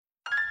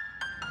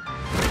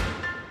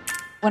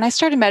When I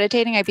started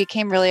meditating, I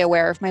became really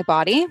aware of my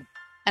body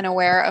and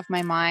aware of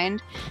my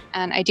mind.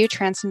 And I do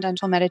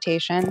transcendental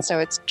meditation. So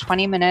it's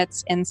 20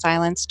 minutes in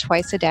silence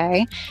twice a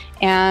day.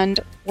 And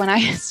when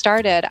I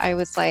started, I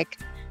was like,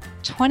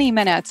 20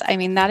 minutes. I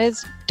mean, that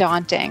is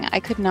daunting. I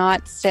could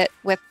not sit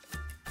with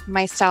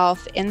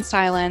myself in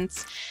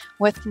silence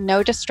with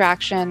no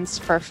distractions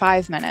for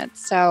 5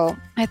 minutes. So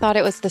I thought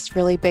it was this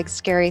really big,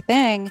 scary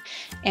thing.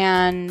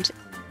 And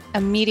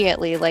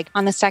immediately, like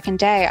on the second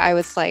day, I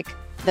was like,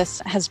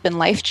 this has been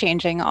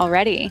life-changing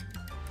already.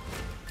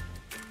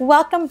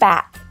 Welcome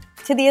back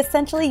to the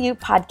Essentially You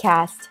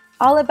podcast,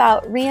 all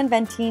about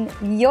reinventing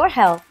your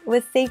health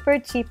with safer,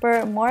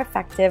 cheaper, more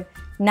effective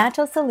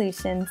natural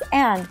solutions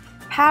and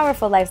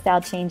powerful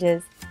lifestyle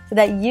changes so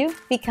that you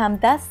become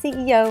the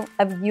CEO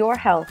of your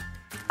health.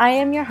 I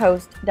am your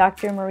host,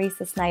 Dr.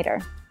 Marisa Snyder.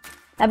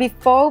 Now,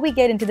 before we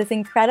get into this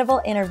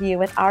incredible interview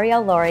with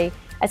Arielle Lorre,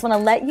 I just want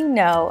to let you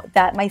know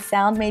that my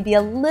sound may be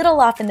a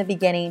little off in the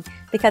beginning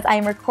because I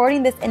am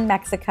recording this in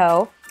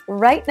Mexico,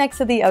 right next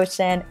to the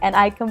ocean, and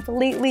I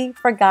completely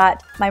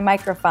forgot my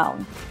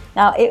microphone.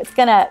 Now, it's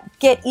going to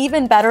get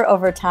even better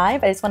over time,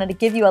 but I just wanted to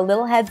give you a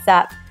little heads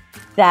up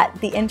that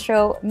the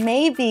intro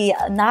may be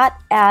not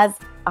as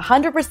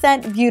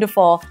 100%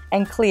 beautiful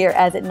and clear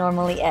as it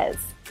normally is.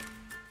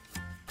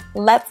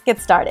 Let's get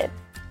started.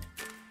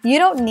 You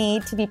don't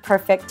need to be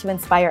perfect to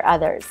inspire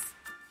others.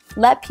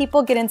 Let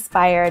people get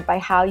inspired by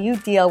how you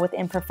deal with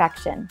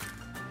imperfection.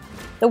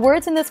 The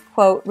words in this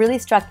quote really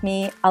struck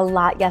me a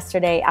lot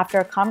yesterday after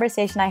a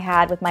conversation I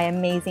had with my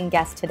amazing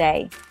guest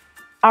today.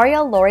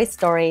 Arielle Lorre's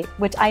story,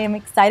 which I am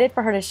excited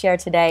for her to share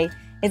today,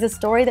 is a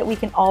story that we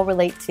can all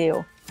relate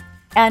to.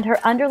 And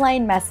her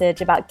underlying message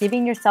about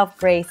giving yourself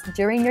grace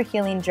during your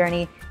healing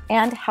journey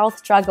and health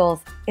struggles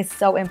is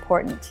so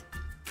important.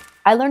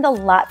 I learned a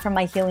lot from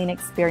my healing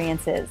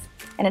experiences,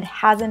 and it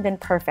hasn't been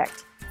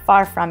perfect,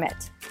 far from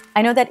it.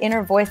 I know that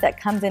inner voice that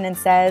comes in and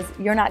says,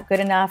 you're not good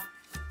enough,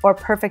 or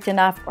perfect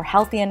enough, or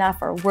healthy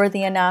enough, or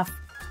worthy enough.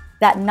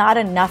 That not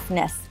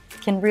enoughness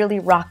can really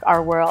rock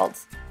our world.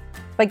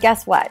 But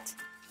guess what?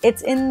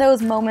 It's in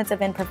those moments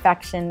of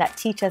imperfection that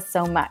teach us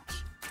so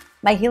much.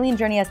 My healing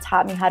journey has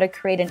taught me how to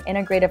create an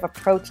integrative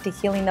approach to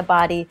healing the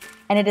body,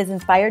 and it has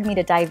inspired me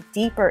to dive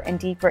deeper and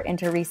deeper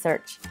into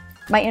research.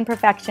 My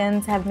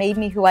imperfections have made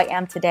me who I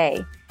am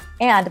today.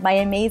 And my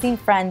amazing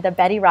friend, the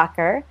Betty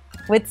Rocker,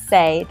 would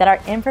say that our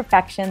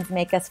imperfections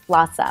make us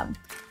blossom.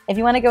 If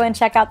you want to go and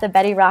check out the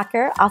Betty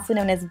Rocker, also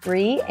known as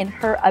Bree, in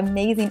her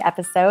amazing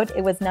episode,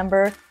 it was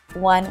number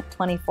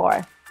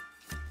 124.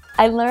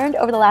 I learned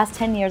over the last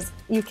 10 years,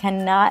 you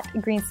cannot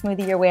green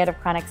smoothie your way out of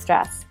chronic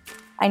stress.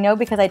 I know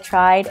because I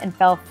tried and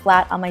fell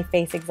flat on my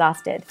face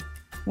exhausted.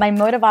 My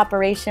mode of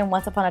operation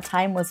once upon a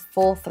time was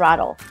full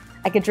throttle.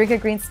 I could drink a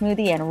green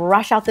smoothie and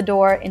rush out the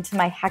door into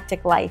my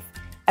hectic life.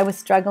 I was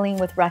struggling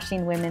with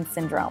rushing women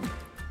syndrome.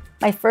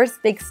 My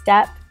first big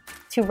step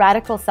to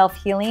radical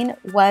self-healing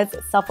was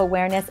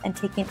self-awareness and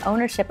taking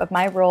ownership of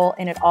my role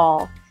in it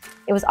all.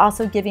 It was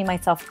also giving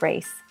myself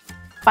grace.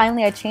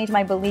 Finally, I changed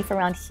my belief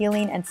around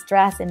healing and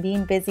stress and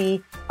being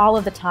busy all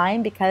of the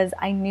time because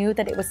I knew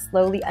that it was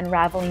slowly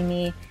unraveling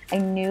me. I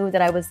knew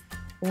that I was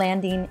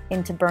landing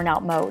into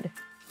burnout mode.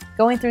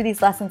 Going through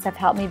these lessons have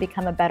helped me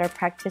become a better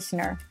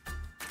practitioner.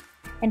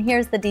 And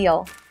here's the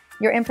deal.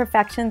 Your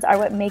imperfections are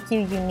what make you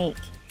unique,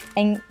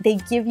 and they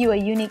give you a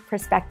unique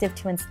perspective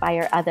to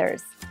inspire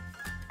others.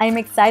 I am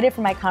excited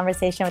for my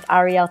conversation with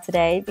Arielle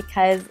today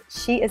because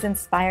she is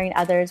inspiring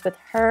others with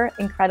her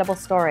incredible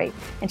story,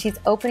 and she's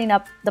opening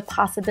up the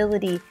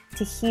possibility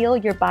to heal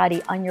your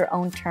body on your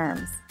own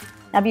terms.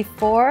 Now,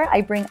 before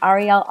I bring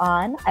Arielle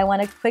on, I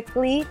want to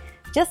quickly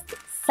just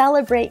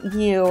celebrate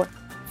you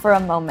for a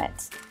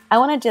moment. I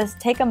want to just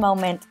take a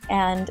moment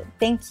and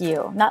thank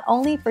you, not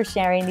only for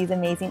sharing these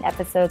amazing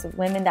episodes with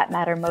women that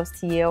matter most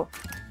to you,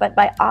 but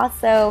by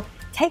also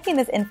taking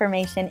this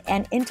information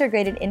and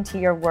integrate it into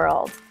your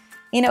world.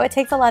 You know, it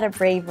takes a lot of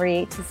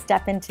bravery to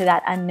step into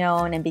that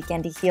unknown and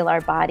begin to heal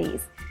our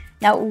bodies.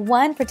 Now,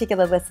 one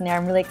particular listener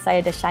I'm really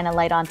excited to shine a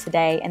light on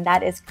today, and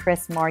that is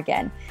Chris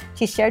Morgan.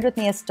 She shared with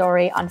me a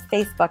story on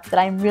Facebook that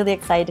I'm really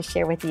excited to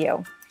share with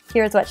you.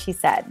 Here's what she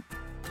said.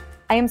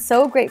 I am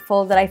so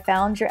grateful that I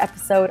found your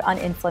episode on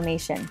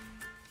inflammation.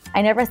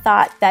 I never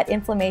thought that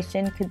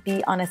inflammation could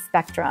be on a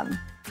spectrum.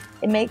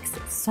 It makes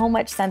so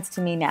much sense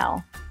to me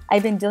now.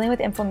 I've been dealing with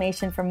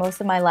inflammation for most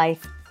of my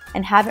life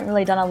and haven't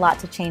really done a lot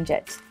to change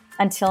it.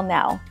 Until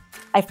now,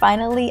 I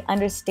finally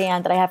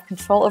understand that I have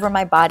control over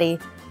my body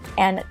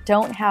and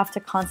don't have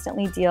to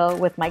constantly deal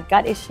with my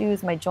gut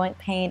issues, my joint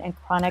pain, and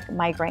chronic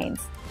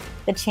migraines.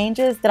 The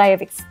changes that I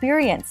have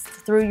experienced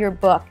through your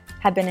book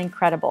have been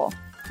incredible.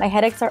 My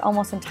headaches are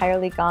almost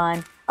entirely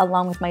gone,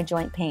 along with my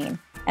joint pain,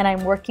 and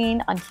I'm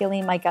working on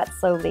healing my gut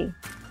slowly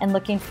and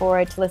looking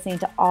forward to listening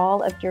to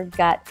all of your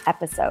gut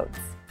episodes.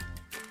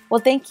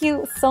 Well, thank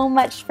you so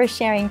much for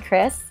sharing,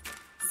 Chris.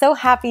 So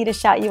happy to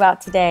shout you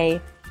out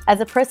today. As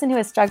a person who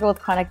has struggled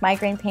with chronic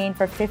migraine pain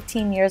for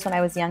 15 years when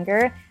I was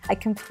younger, I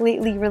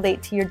completely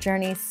relate to your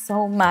journey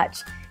so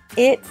much.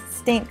 It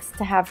stinks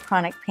to have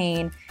chronic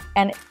pain,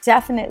 and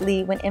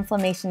definitely when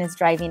inflammation is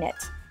driving it.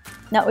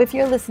 Now, if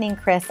you're listening,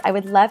 Chris, I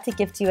would love to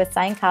gift you a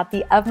signed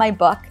copy of my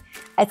book.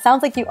 It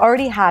sounds like you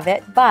already have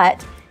it,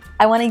 but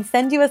I want to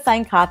send you a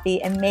signed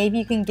copy and maybe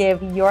you can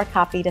give your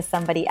copy to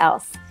somebody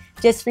else.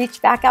 Just reach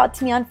back out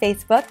to me on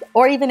Facebook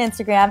or even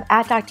Instagram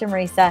at Dr.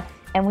 Marisa,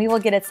 and we will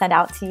get it sent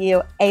out to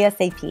you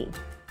ASAP.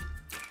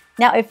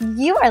 Now, if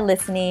you are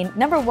listening,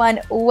 number one,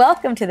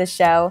 welcome to the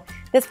show.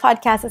 This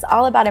podcast is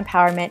all about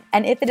empowerment,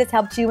 and if it has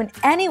helped you in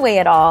any way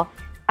at all,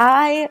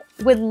 I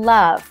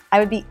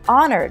would be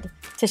honored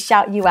to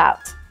shout you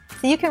out.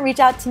 So you can reach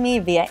out to me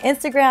via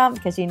Instagram,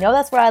 because you know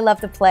that's where I love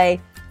to play,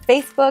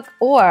 Facebook,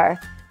 or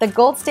the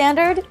gold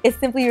standard is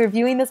simply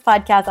reviewing this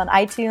podcast on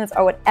iTunes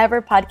or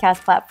whatever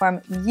podcast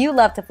platform you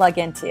love to plug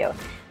into.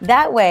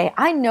 That way,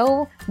 I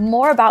know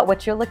more about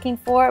what you're looking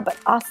for, but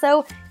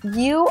also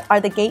you are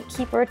the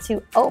gatekeeper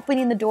to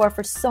opening the door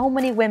for so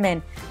many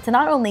women to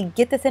not only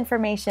get this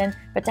information,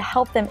 but to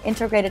help them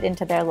integrate it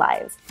into their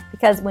lives.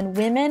 Because when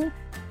women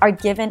are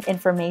given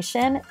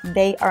information,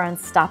 they are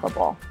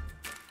unstoppable.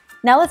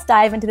 Now let's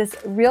dive into this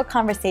real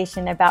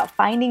conversation about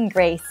finding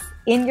grace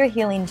in your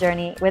healing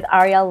journey with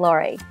Arielle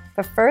Lorre.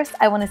 But first,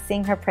 I want to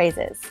sing her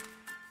praises.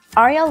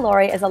 Arielle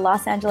Lorre is a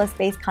Los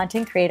Angeles-based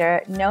content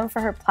creator known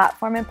for her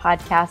platform and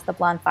podcast, The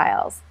Blonde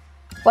Files.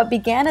 What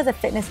began as a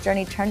fitness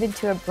journey turned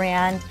into a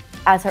brand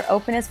as her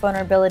openness,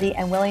 vulnerability,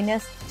 and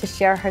willingness to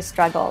share her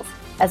struggles,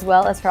 as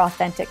well as her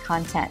authentic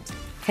content,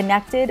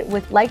 connected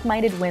with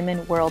like-minded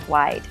women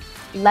worldwide.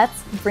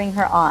 Let's bring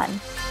her on.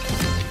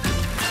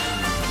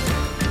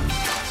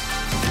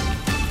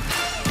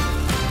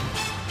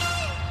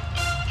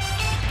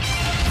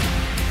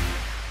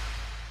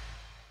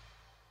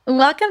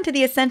 Welcome to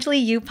the Essentially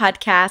You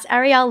podcast,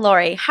 Arielle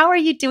Lorre. How are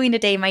you doing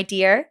today, my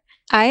dear?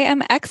 I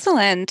am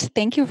excellent.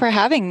 Thank you for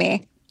having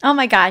me. Oh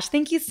my gosh,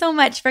 thank you so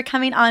much for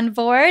coming on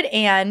board.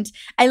 And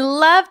I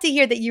love to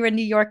hear that you're in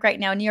New York right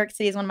now. New York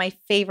City is one of my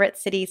favorite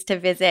cities to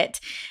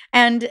visit.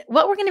 And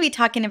what we're going to be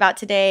talking about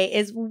today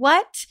is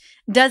what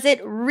does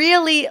it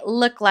really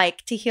look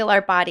like to heal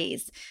our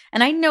bodies?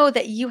 And I know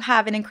that you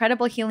have an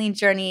incredible healing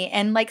journey.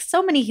 And like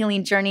so many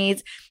healing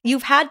journeys,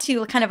 you've had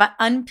to kind of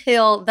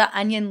unpeel the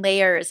onion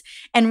layers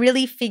and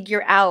really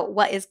figure out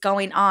what is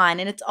going on.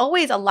 And it's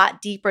always a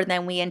lot deeper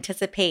than we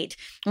anticipate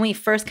when we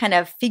first kind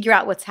of figure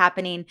out what's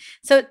happening.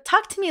 So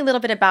talk to me a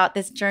little bit about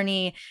this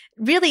journey,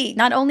 really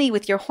not only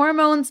with your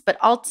hormones, but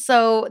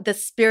also the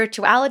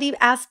spirituality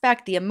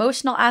aspect, the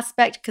emotional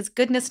aspect, because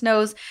goodness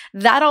knows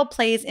that all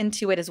plays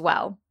into it as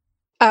well.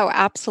 Oh,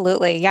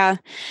 absolutely. Yeah.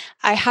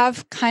 I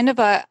have kind of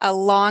a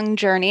long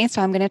journey,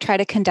 so I'm going to try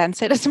to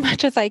condense it as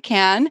much as I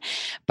can.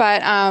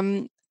 But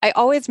I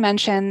always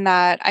mention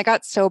that I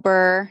got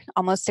sober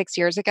almost 6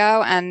 years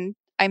ago. And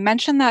I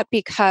mention that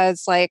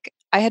because I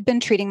had been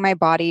treating my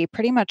body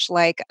pretty much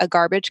like a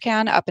garbage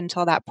can up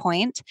until that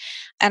point.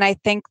 And I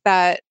think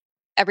that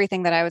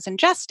everything that I was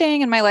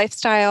ingesting and my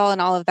lifestyle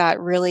and all of that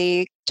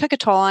really took a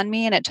toll on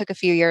me, and it took a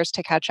few years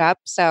to catch up.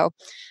 So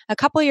a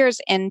couple years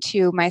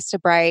into my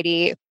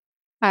sobriety,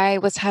 I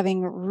was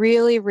having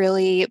really,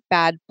 really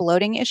bad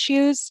bloating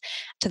issues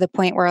to the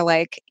point where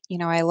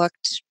I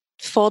looked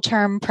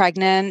full-term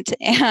pregnant,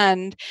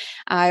 and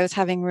I was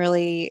having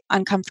really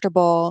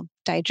uncomfortable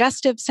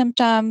digestive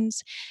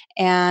symptoms.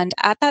 And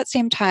at that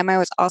same time, I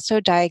was also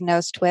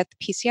diagnosed with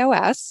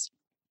PCOS.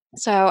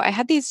 So I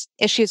had these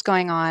issues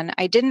going on.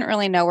 I didn't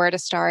really know where to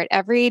start.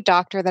 Every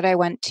doctor that I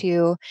went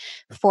to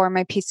for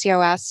my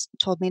PCOS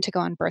told me to go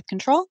on birth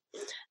control.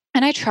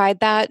 And I tried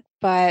that,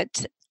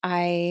 but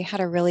I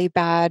had a really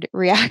bad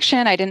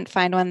reaction. I didn't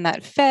find one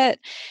that fit.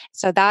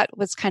 So that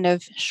was kind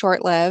of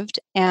short-lived.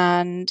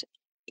 And,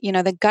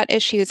 the gut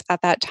issues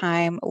at that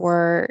time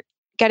were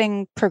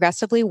getting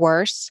progressively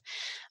worse.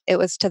 It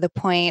was to the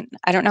point,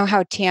 I don't know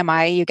how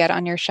TMI you get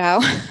on your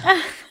show.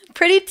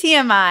 Pretty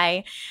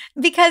TMI,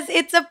 because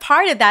it's a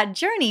part of that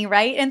journey,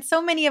 right? And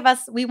so many of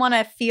us, we want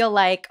to feel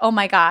like, oh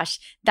my gosh,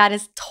 that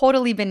has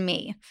totally been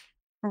me.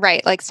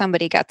 Right. Like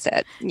somebody gets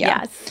it. Yeah.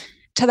 Yes.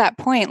 To that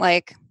point,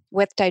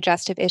 with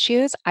digestive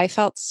issues, I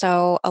felt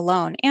so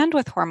alone, and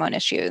with hormone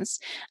issues.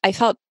 I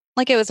felt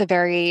like it was a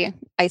very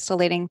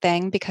isolating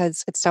thing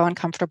because it's so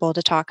uncomfortable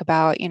to talk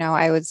about.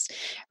 I was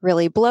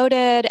really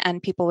bloated,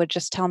 and people would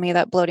just tell me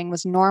that bloating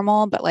was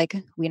normal, but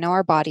we know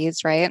our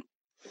bodies, right?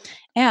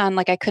 And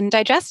I couldn't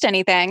digest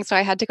anything, so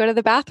I had to go to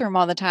the bathroom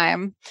all the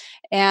time.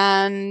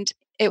 And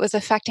it was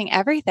affecting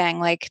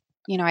everything.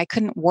 I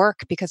couldn't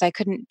work because I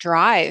couldn't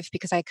drive,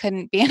 because I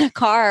couldn't be in a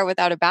car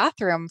without a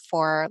bathroom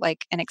for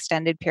an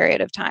extended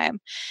period of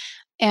time.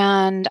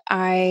 And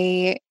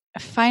I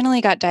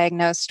finally got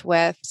diagnosed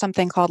with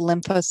something called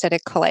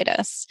lymphocytic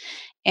colitis.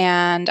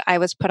 And I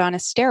was put on a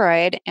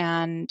steroid,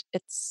 and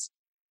it's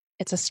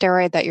a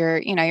steroid that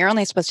you're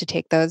only supposed to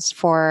take those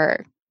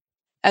for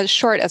as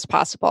short as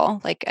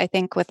possible. I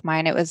think with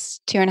mine, it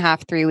was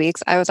 2.5, 3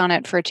 weeks. I was on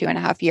it for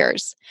 2.5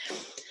 years.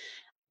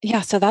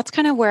 Yeah, so that's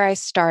kind of where I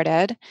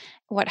started.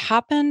 What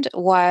happened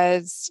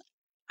was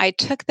I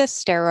took this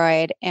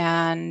steroid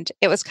and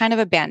it was kind of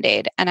a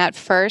Band-Aid. And at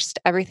first,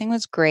 everything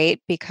was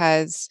great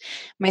because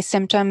my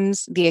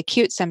symptoms, the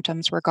acute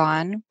symptoms were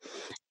gone.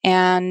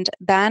 And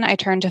then I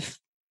turned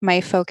my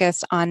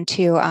focus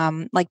onto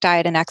like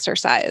diet and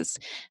exercise.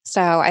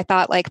 So I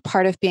thought like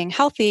part of being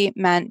healthy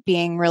meant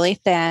being really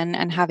thin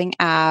and having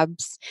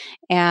abs.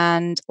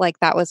 And like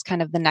that was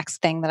kind of the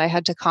next thing that I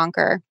had to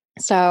conquer.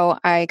 So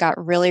I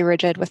got really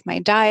rigid with my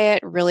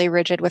diet, really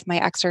rigid with my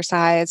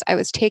exercise. I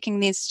was taking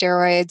these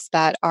steroids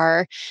that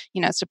are,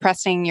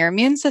 suppressing your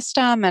immune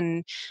system.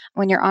 And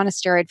when you're on a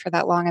steroid for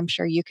that long, I'm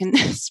sure you can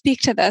speak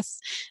to this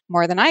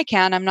more than I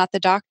can. I'm not the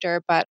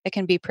doctor, but it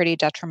can be pretty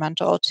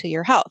detrimental to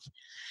your health.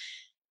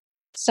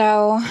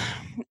 So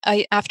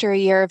after a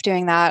year of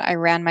doing that, I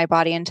ran my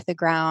body into the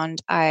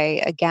ground.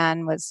 I,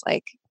 again, was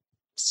like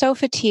so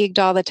fatigued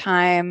all the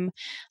time,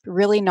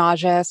 really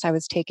nauseous. I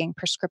was taking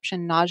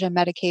prescription nausea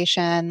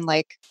medication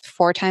like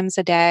 4 times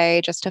a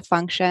day just to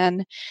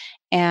function,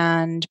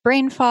 and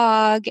brain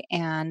fog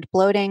and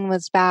bloating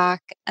was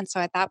back. And so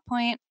at that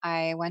point,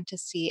 I went to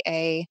see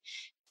a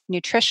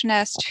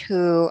nutritionist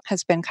who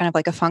has been kind of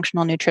like a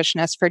functional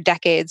nutritionist for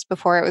decades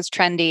before it was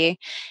trendy.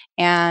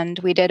 And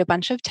we did a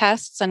bunch of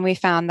tests and we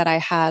found that I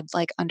had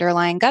like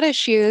underlying gut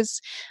issues,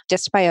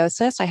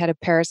 dysbiosis. I had a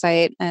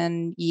parasite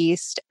and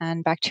yeast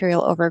and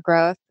bacterial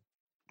overgrowth.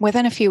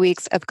 Within a few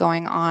weeks of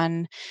going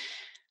on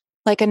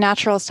like a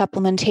natural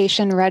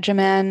supplementation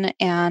regimen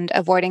and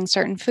avoiding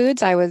certain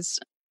foods, I was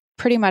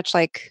pretty much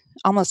like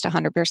almost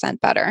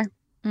 100% better.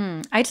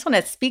 I just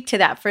want to speak to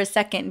that for a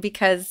second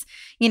because,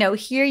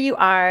 here you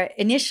are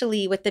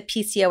initially with the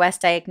PCOS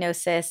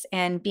diagnosis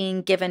and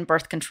being given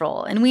birth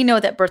control. And we know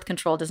that birth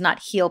control does not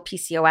heal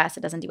PCOS.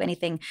 It doesn't do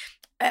anything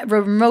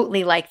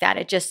remotely like that.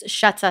 It just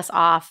shuts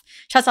off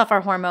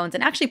our hormones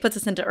and actually puts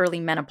us into early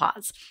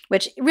menopause,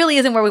 which really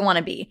isn't where we want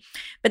to be.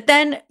 But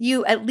then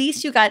at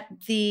least you got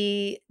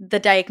the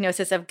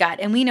diagnosis of gut.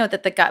 And we know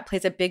that the gut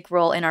plays a big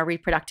role in our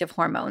reproductive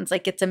hormones.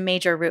 Like it's a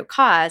major root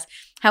cause.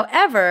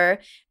 However,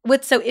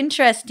 what's so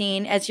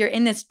interesting as you're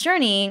in this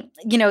journey,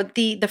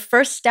 the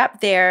first step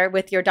there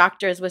with your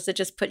doctors was to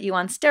just put you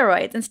on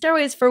steroids and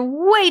steroids for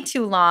way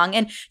too long.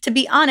 And to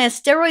be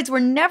honest, steroids were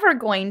never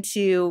going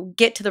to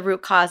get to the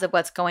root cause of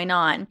what's going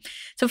on.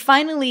 So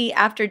finally,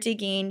 after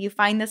digging, you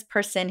find this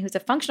person who's a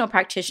functional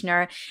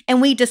practitioner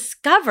and we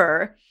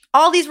discover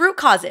all these root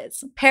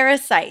causes,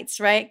 parasites,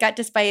 right? Gut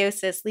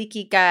dysbiosis,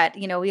 leaky gut,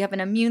 we have an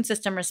immune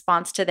system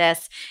response to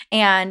this.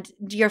 And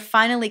you're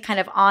finally kind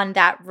of on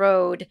that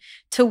road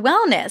to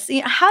wellness.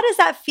 How does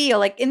that feel?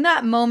 Like in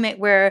that moment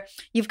where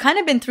you've kind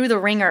of been through the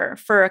ringer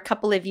for a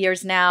couple of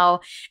years now.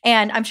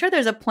 And I'm sure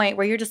there's a point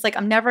where you're just like,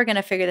 I'm never going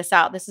to figure this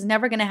out. This is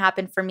never going to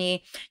happen for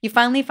me. You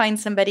finally find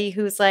somebody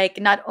who's like,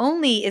 not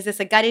only is this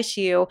a gut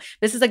issue,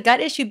 this is a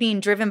gut issue being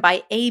driven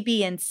by A,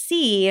 B, and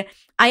C.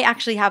 I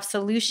actually have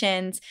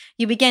solutions.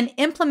 You begin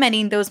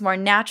implementing those more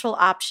natural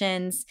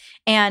options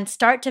and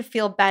start to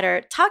feel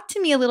better. Talk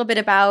to me a little bit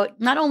about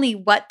not only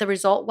what the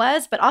result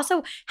was, but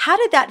also how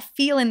did that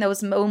feel in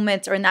those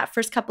moments or in that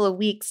first couple of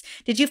weeks?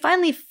 Did you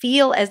finally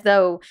feel as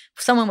though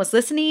someone was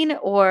listening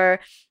or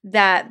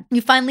that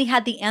you finally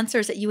had the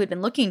answers that you had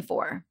been looking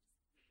for?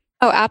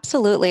 Oh,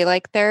 absolutely.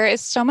 Like there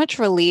is so much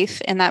relief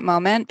in that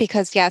moment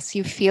because yes,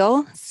 you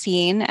feel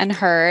seen and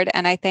heard.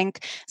 And I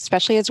think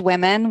especially as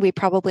women, we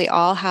probably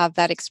all have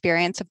that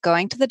experience of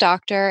going to the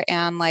doctor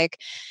and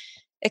like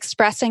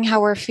expressing how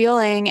we're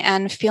feeling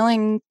and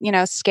feeling,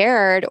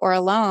 scared or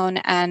alone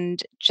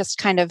and just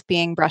kind of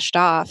being brushed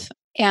off.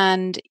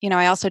 And,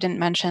 I also didn't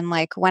mention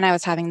like when I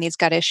was having these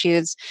gut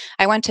issues,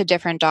 I went to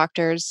different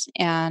doctors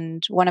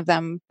and one of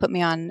them put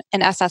me on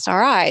an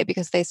SSRI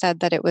because they said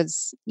that it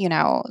was,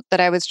 that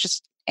I was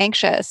just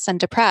anxious and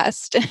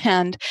depressed.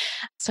 And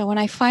so when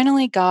I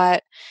finally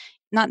got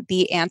not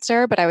the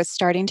answer, but I was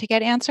starting to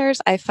get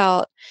answers, I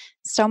felt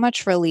so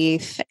much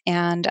relief.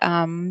 And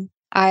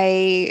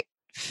I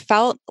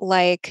felt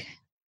like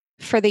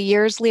for the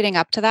years leading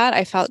up to that,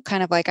 I felt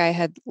kind of like I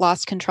had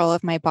lost control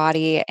of my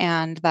body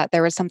and that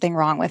there was something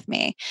wrong with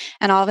me.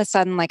 And all of a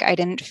sudden, like I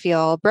didn't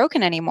feel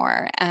broken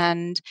anymore.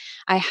 And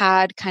I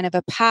had kind of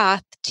a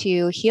path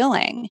to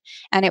healing.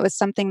 And it was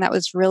something that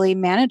was really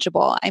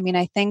manageable. I mean,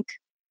 I think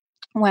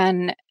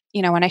when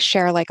when I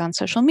share like on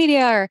social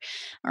media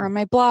or on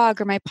my blog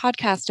or my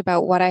podcast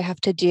about what I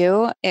have to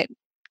do, it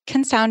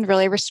can sound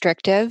really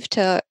restrictive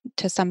to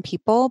some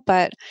people,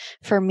 but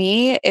for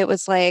me, it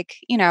was like,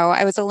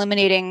 I was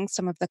eliminating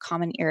some of the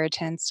common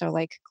irritants, so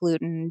like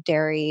gluten,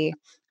 dairy.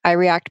 I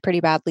react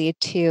pretty badly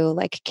to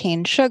like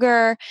cane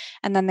sugar,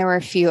 and then there were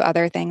a few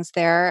other things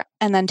there,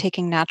 and then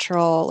taking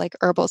natural like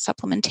herbal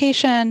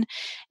supplementation,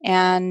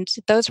 and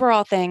those were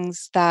all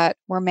things that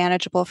were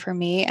manageable for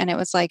me, and it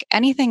was like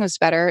anything was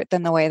better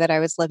than the way that I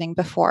was living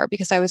before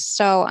because I was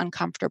so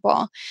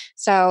uncomfortable.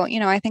 So,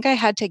 I think I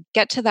had to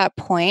get to that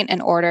point in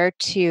order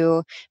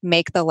to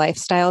make the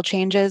lifestyle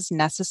changes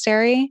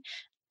necessary.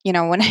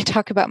 When I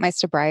talk about my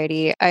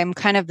sobriety, I'm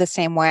kind of the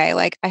same way.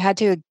 Like I had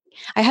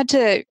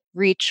to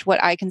reach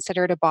what I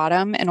considered a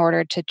bottom in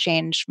order to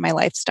change my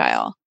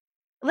lifestyle.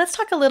 let's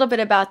talk a little bit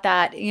about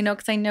that,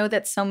 because I know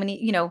that so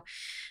many,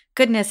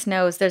 goodness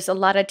knows there's a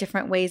lot of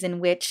different ways in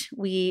which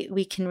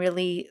we can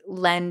really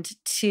lend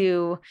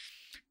to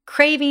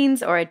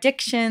cravings or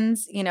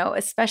addictions,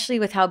 especially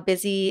with how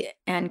busy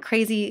and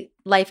crazy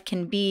life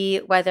can be,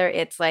 whether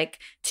it's like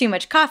too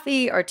much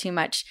coffee or too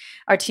much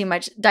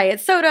diet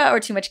soda or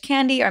too much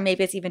candy, or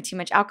maybe it's even too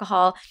much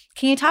alcohol.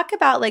 Can you talk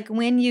about like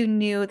when you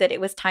knew that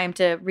it was time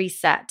to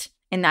reset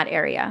in that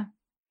area?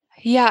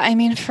 Yeah, I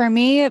mean, for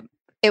me,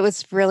 it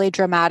was really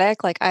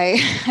dramatic. Like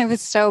I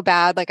was so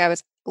bad. Like I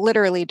was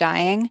literally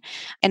dying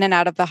in and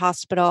out of the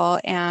hospital.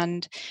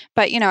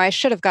 But I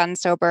should have gotten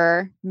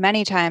sober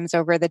many times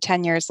over the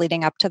 10 years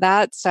leading up to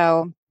that.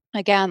 So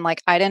again,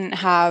 like I didn't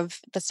have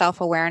the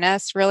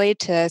self-awareness really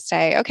to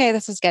say, okay,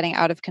 this is getting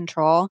out of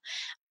control.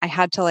 I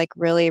had to like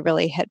really,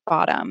 really hit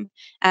bottom.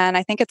 And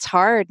I think it's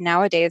hard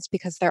nowadays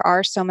because there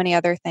are so many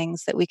other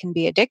things that we can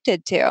be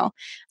addicted to.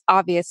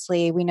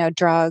 Obviously, we know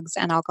drugs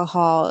and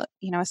alcohol,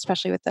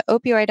 especially with the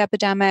opioid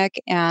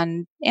epidemic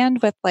and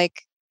with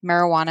like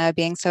marijuana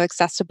being so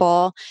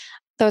accessible.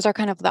 Those are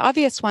kind of the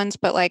obvious ones,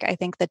 but like I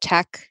think the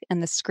tech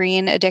and the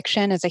screen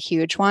addiction is a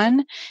huge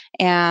one.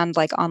 And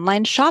like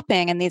online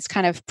shopping and these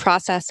kind of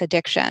process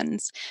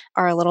addictions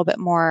are a little bit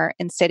more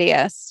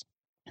insidious.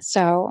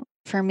 So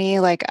for me,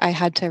 like I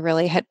had to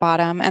really hit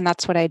bottom, and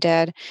that's what I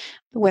did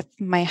with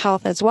my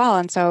health as well.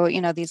 And so,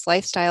 these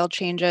lifestyle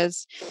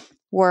changes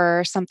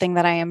were something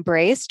that I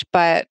embraced,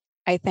 but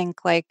I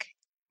think like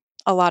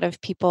a lot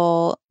of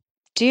people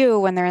do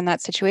when they're in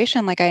that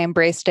situation. Like I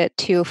embraced it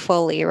too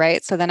fully,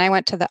 right? So then I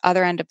went to the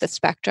other end of the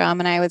spectrum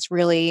and I was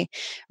really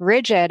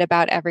rigid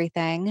about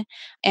everything.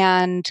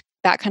 And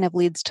that kind of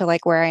leads to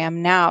like where I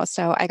am now.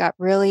 So I got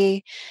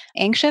really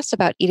anxious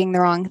about eating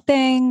the wrong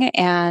thing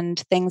and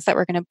things that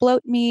were going to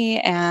bloat me,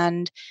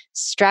 and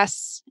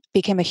stress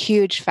became a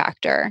huge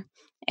factor.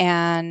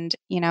 And,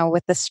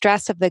 with the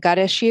stress of the gut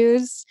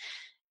issues,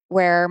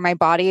 where my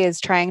body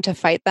is trying to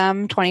fight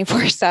them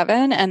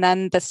 24/7. And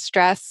then the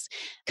stress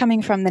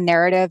coming from the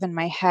narrative in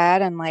my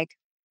head and like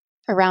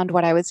around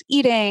what I was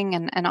eating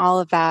and all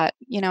of that,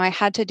 I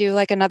had to do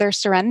like another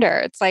surrender.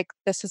 It's like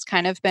this has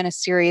kind of been a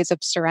series of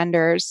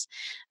surrenders.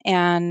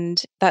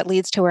 And that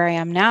leads to where I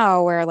am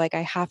now, where like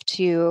I have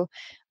to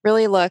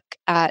really look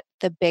at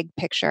the big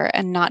picture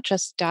and not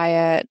just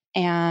diet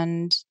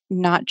and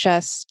not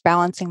just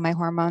balancing my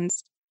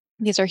hormones.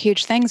 These are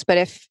huge things, but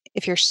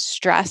if you're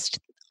stressed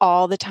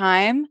all the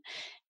time,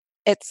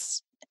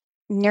 it's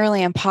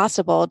nearly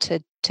impossible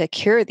to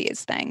cure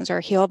these things or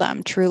heal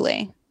them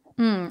truly.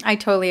 I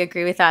totally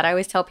agree with that. I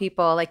always tell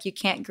people like you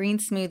can't green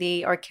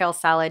smoothie or kale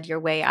salad your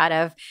way out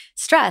of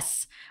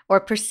stress or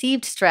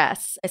perceived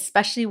stress,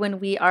 especially when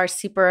we are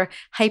super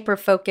hyper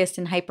focused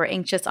and hyper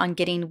anxious on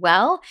getting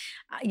well.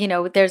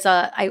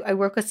 I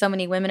work with so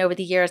many women over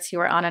the years who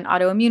are on an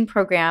autoimmune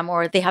program,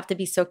 or they have to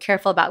be so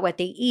careful about what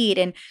they eat.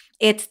 And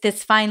it's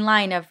this fine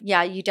line of,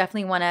 yeah, you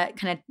definitely want to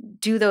kind of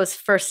do those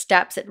first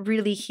steps at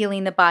really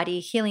healing the body,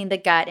 healing the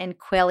gut, and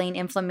quelling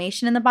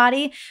inflammation in the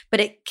body. But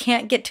it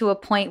can't get to a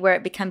point where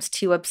it becomes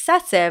too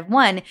obsessive.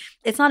 One,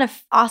 it's not an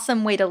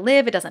awesome way to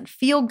live. It doesn't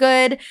feel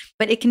good,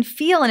 but it can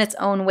feel in its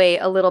own way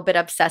a little bit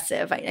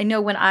obsessive. I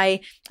know when I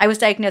was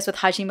diagnosed with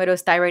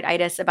Hashimoto's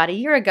thyroiditis about a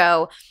year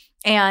ago,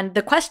 and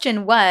the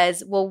question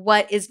was, well,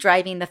 what is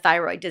driving the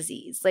thyroid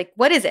disease? Like,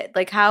 what is it?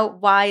 Like,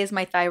 why is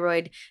my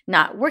thyroid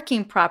not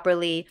working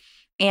properly?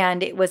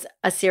 And it was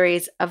a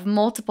series of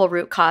multiple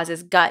root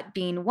causes, gut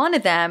being one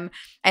of them.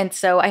 And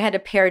so I had to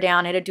pare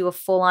down, I had to do a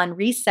full on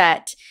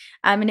reset.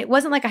 And it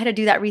wasn't like I had to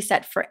do that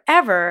reset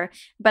forever,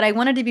 but I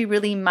wanted to be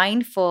really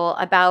mindful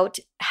about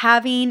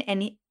having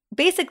and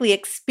basically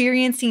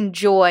experiencing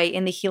joy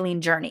in the healing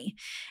journey.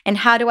 And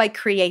how do I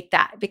create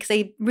that? Because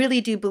I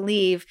really do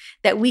believe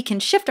that we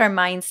can shift our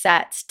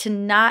mindsets to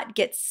not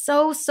get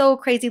so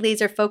crazy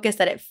laser focused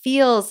that it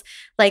feels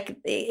like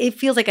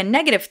a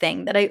negative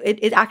thing, that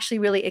it actually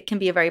really, it can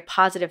be a very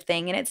positive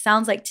thing. And it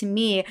sounds like to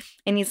me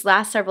in these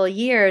last several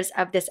years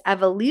of this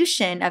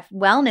evolution of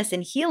wellness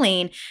and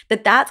healing,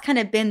 that's kind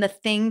of been the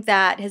thing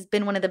that has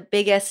been one of the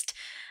biggest,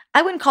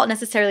 I wouldn't call it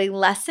necessarily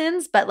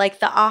lessons, but like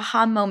the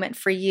aha moment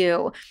for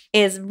you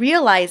is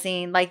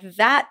realizing like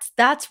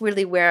that's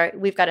really where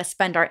we've got to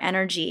spend our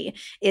energy,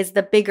 is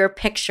the bigger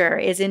picture,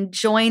 is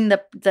enjoying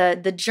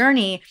the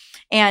journey,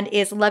 and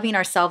is loving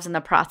ourselves in the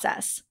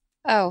process.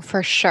 Oh,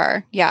 for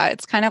sure. Yeah,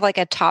 it's kind of like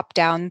a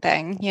top-down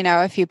thing.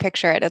 If you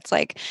picture it, it's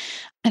like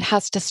it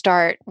has to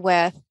start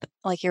with,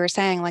 like you were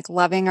saying, like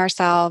loving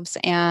ourselves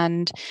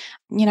and,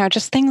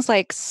 just things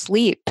like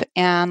sleep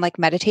and like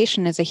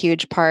meditation is a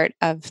huge part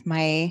of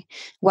my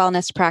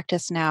wellness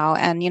practice now.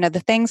 And, the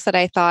things that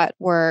I thought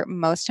were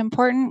most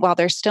important, while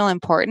they're still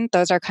important,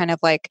 those are kind of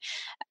like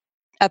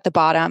at the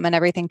bottom and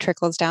everything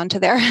trickles down to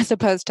there as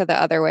opposed to the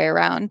other way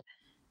around.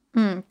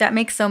 That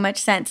makes so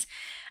much sense.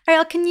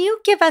 Arielle, can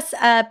you give us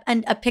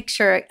a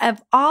picture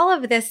of all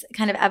of this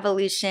kind of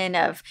evolution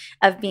of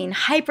being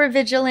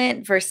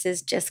hypervigilant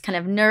versus just kind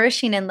of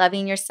nourishing and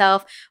loving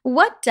yourself?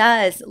 What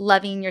does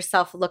loving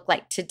yourself look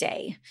like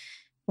today?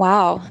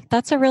 Wow,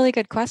 that's a really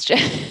good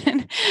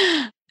question.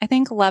 I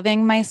think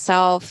loving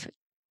myself,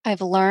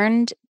 I've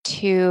learned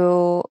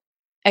to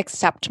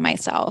accept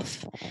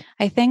myself.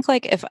 I think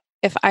like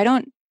if I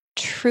don't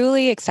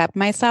truly accept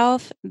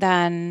myself,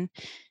 then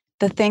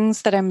the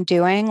things that I'm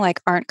doing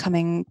like aren't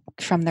coming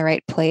from the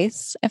right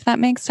place, if that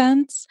makes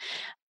sense.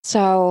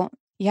 So,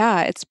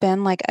 yeah, it's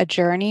been like a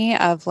journey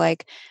of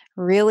like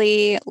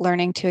really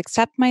learning to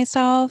accept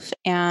myself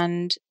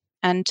and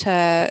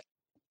to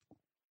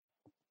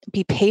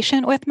be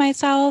patient with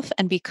myself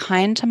and be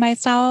kind to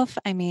myself.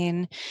 I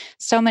mean,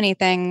 so many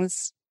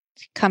things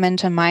come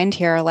into mind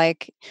here,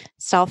 like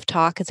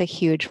self-talk is a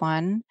huge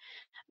one.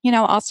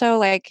 Also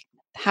like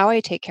how I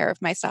take care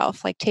of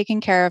myself, like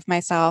taking care of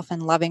myself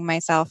and loving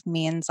myself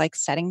means like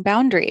setting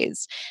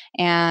boundaries.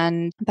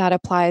 And that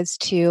applies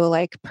to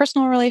like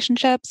personal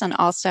relationships and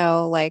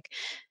also like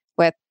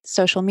with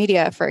social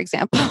media, for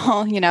example.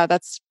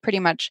 That's pretty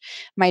much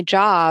my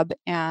job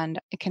and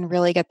it can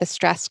really get the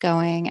stress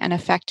going and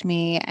affect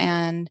me.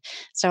 And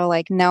so,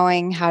 like,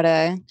 knowing how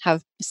to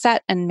have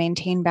set and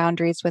maintain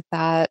boundaries with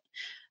that.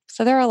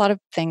 So, there are a lot of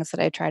things that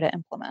I try to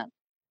implement.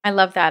 I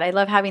love that. I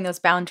love having those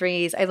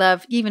boundaries. I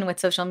love even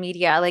with social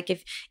media. Like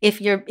if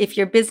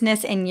your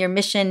business and your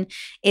mission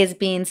is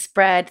being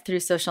spread through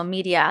social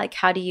media, like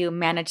how do you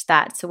manage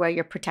that so where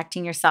you're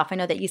protecting yourself? I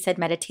know that you said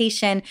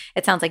meditation.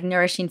 It sounds like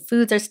nourishing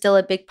foods are still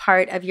a big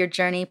part of your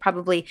journey.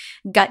 Probably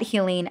gut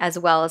healing as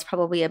well is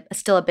probably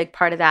still a big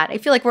part of that. I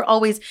feel like we're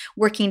always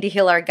working to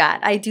heal our gut.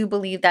 I do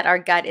believe that our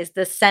gut is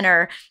the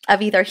center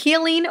of either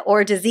healing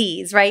or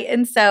disease, right?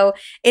 And so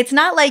it's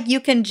not like you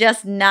can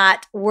just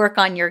not work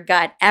on your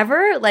gut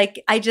ever.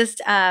 Like I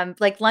just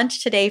like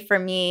lunch today for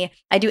me,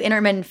 I do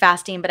intermittent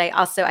fasting, but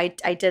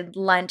I did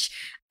lunch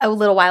a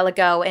little while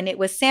ago and it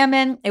was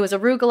salmon, it was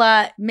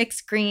arugula,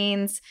 mixed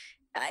greens,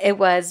 it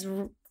was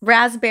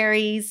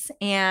raspberries,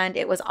 and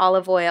it was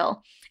olive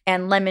oil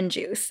and lemon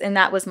juice. And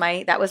that was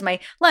my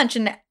lunch.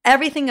 And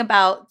everything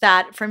about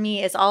that for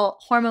me is all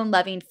hormone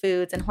loving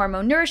foods and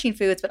hormone nourishing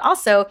foods, but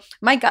also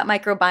my gut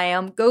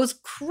microbiome goes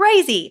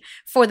crazy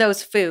for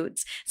those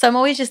foods. So I'm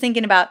always just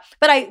thinking about,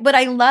 but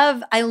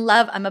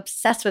I'm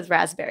obsessed with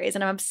raspberries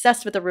and I'm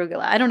obsessed with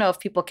arugula. I don't know if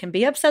people can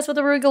be obsessed with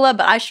arugula,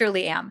 but I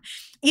surely am.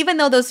 Even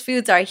though those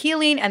foods are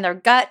healing and they're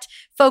gut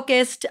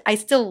focused, I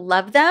still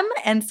love them.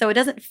 And so it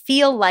doesn't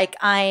feel like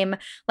I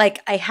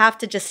have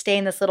to just stay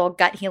in this little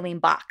gut healing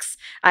box.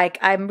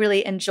 I'm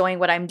really enjoying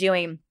what I'm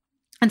doing.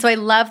 And so I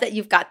love that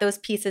you've got those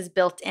pieces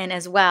built in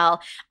as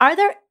well. Are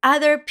there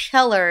other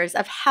pillars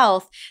of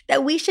health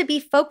that we should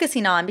be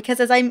focusing on? Because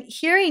as I'm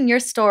hearing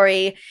your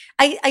story,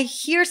 I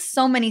hear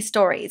so many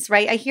stories,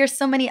 right? I hear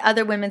so many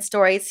other women's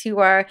stories who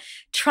are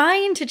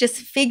trying to just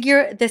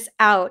figure this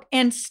out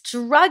and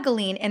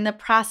struggling in the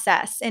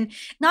process and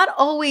not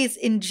always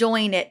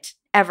enjoying it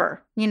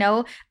ever.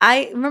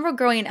 I remember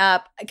growing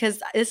up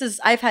because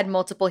I've had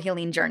multiple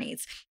healing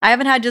journeys. I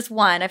haven't had just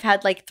one. I've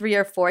had like 3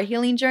 or 4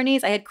 healing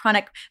journeys. I had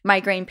chronic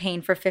migraine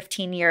pain for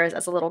 15 years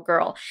as a little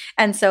girl.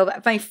 And so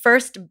my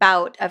first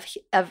bout of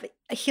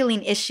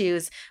healing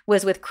issues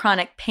was with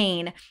chronic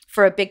pain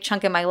for a big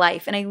chunk of my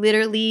life. And I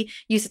literally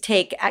used to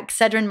take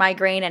Excedrin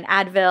migraine and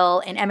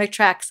Advil and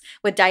Emitrex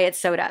with diet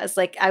sodas.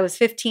 Like I was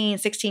 15,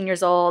 16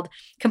 years old,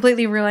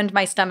 completely ruined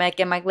my stomach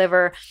and my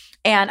liver.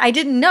 And I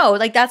didn't know,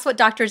 like that's what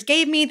doctors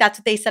gave me. That's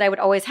what they said I would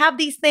always have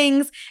these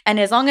things. And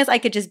as long as I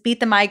could just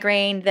beat the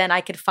migraine, then I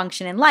could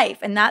function in life.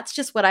 And that's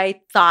just what I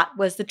thought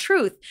was the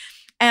truth.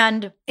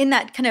 And in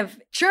that kind of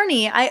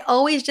journey, I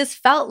always just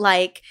felt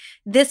like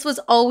this was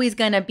always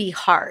going to be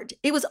hard.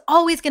 It was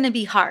always going to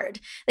be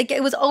hard. Like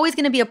it was always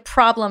going to be a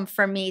problem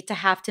for me to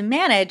have to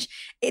manage.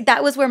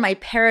 That was where my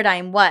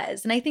paradigm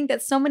was. And I think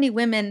that so many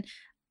women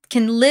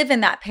can live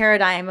in that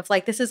paradigm of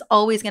like, this is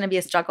always going to be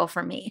a struggle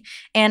for me.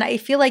 And I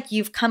feel like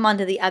you've come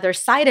onto the other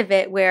side of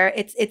it where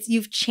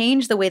you've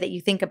changed the way that you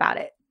think about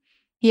it.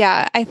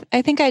 Yeah,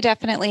 I think I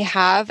definitely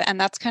have.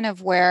 And that's kind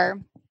of where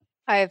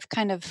I've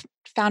kind of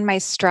found my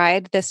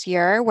stride this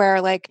year where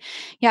like,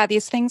 yeah,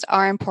 these things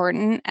are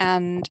important.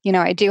 And,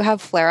 I do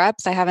have flare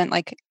ups. I haven't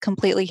like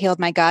completely healed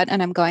my gut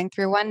and I'm going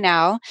through one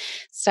now.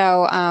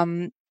 So,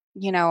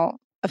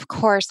 of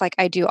course, like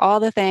I do all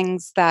the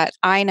things that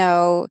I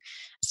know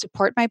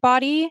support my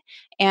body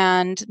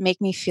and make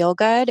me feel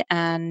good.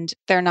 And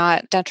they're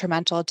not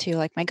detrimental to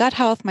like my gut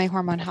health, my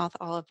hormone health,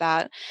 all of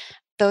that.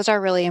 Those are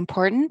really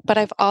important. But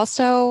I've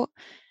also,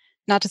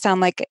 not to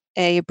sound like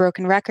a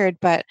broken record,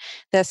 but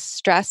this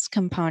stress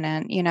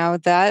component,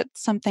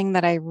 that's something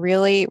that I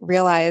really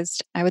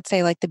realized, I would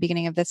say like the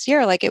beginning of this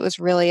year, like it was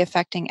really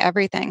affecting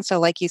everything. So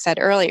like you said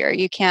earlier,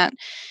 you can't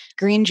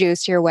green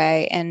juice your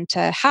way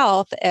into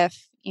health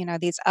if,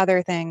 these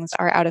other things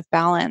are out of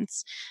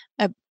balance.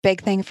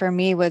 big thing for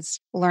me was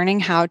learning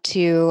how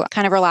to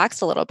kind of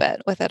relax a little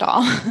bit with it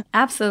all.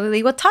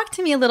 Absolutely. Well, talk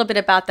to me a little bit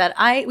about that.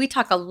 We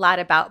talk a lot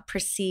about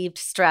perceived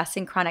stress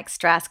and chronic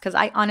stress because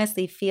I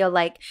honestly feel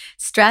like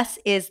stress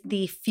is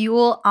the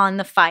fuel on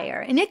the fire.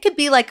 And it could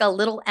be like a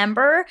little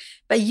ember,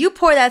 but you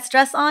pour that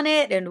stress on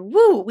it and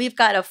woo, we've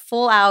got a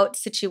full out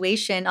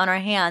situation on our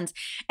hands.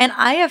 And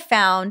I have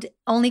found,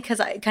 only because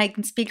I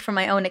can speak from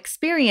my own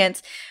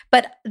experience,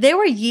 but there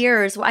were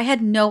years where I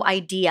had no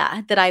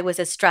idea that I was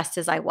as stressed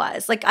as I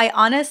was. Like I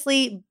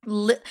honestly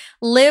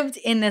lived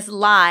in this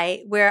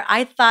lie where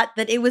I thought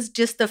that it was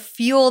just the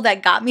fuel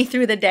that got me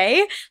through the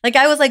day. Like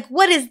I was like,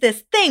 what is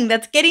this thing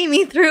that's getting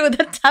me through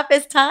the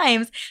toughest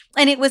times?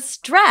 And it was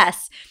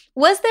stress.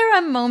 Was there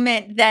a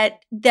moment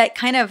that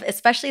kind of,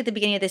 especially at the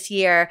beginning of this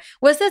year,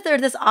 was there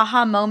this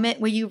aha moment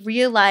where you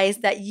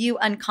realized that you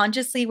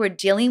unconsciously were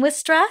dealing with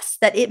stress,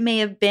 that it may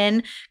have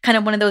been kind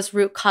of one of those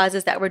root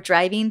causes that were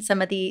driving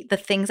some of the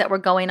things that were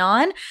going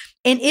on?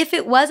 And if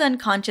it was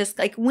unconscious,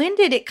 like when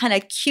did it kind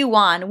of cue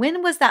on?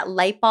 When was that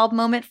light bulb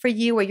moment for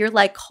you where you're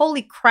like,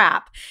 holy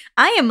crap,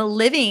 I am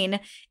living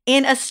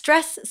in a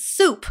stress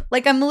soup.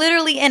 Like I'm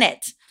literally in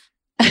it.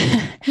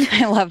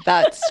 I love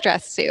that,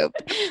 stress soup.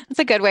 That's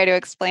a good way to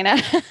explain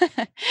it.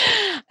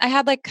 I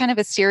had like kind of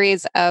a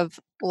series of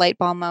light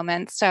bulb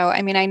moments. So,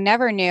 I mean, I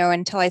never knew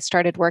until I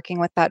started working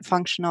with that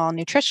functional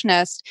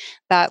nutritionist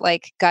that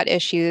like gut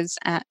issues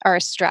are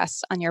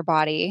stress on your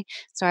body.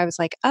 So I was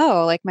like,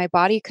 oh, like my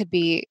body could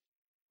be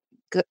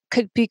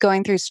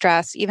going through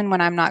stress even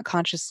when I'm not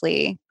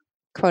consciously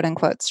quote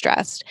unquote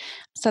stressed.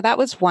 So that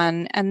was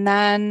one. And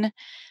then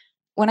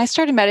when I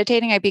started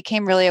meditating, I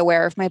became really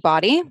aware of my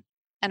body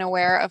and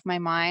aware of my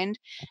mind.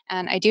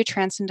 And I do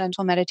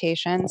transcendental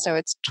meditation. So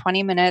it's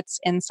 20 minutes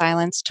in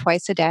silence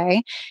twice a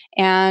day.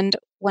 And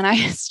when I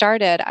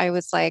started, I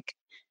was like,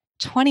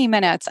 20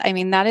 minutes. I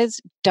mean, that is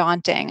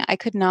daunting. I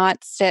could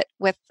not sit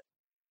with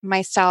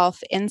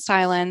myself in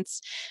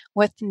silence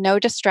with no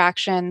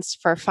distractions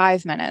for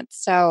 5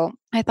 minutes. So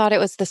I thought it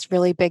was this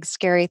really big,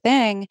 scary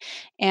thing.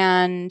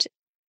 And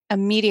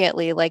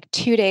immediately, like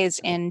 2 days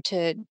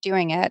into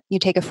doing it, you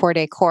take a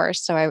 4-day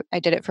course. So I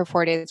did it for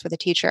 4 days with a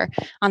teacher.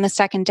 On the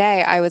second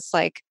day, I was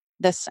like,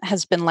 this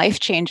has been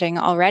life-changing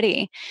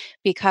already,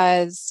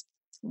 because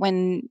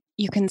when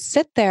you can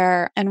sit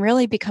there and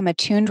really become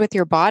attuned with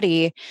your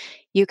body,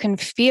 you can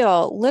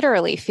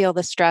literally feel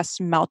the stress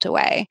melt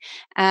away.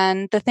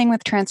 And the thing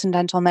with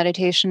transcendental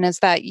meditation is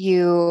that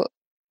you're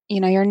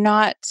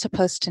not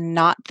supposed to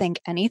not think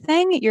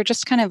anything. You're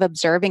just kind of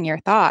observing your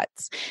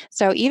thoughts.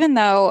 So even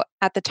though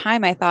at the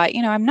time I thought,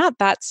 I'm not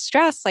that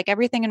stressed, like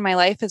everything in my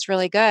life is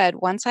really good.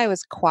 Once I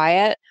was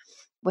quiet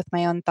with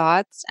my own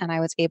thoughts and I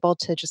was able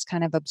to just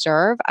kind of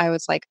observe, I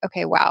was like,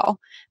 okay, wow,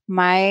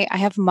 I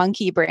have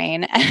monkey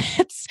brain and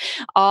it's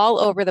all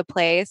over the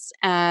place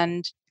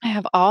and I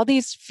have all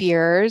these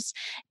fears.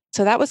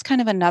 So that was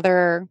kind of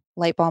another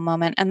light bulb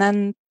moment. And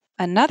then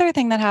another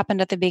thing that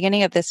happened at the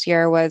beginning of this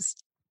year was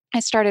I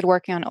started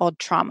working on old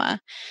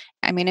trauma.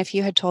 I mean, if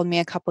you had told me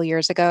a couple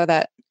years ago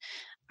that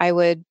I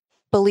would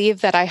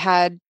believe that I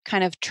had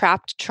kind of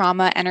trapped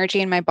trauma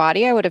energy in my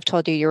body, I would have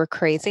told you were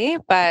crazy.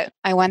 But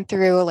I went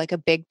through like a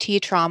big T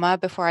trauma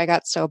before I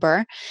got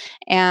sober.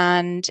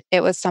 And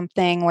it was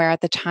something where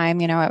at the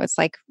time, it was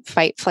like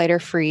fight, flight, or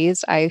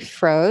freeze. I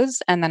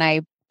froze and then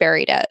I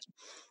buried it.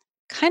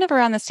 Kind of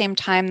around the same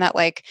time that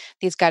like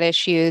these gut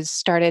issues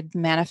started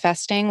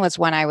manifesting was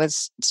when I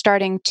was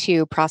starting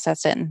to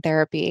process it in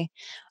therapy.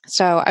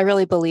 So I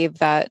really believe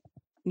that,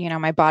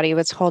 my body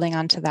was holding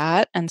on to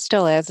that and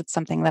still is. It's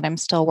something that I'm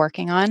still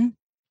working on.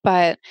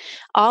 But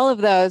all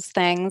of those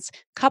things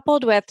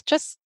coupled with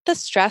just the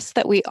stress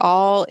that we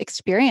all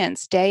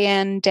experience day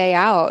in, day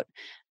out.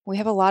 We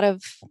have a lot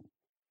of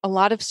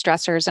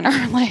stressors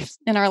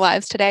in our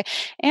lives today.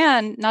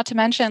 And not to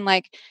mention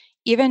like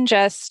even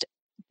just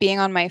being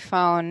on my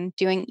phone,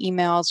 doing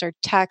emails or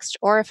text,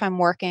 or if I'm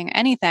working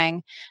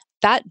anything,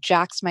 that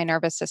jacks my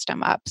nervous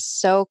system up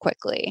so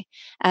quickly.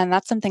 And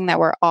that's something that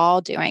we're all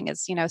doing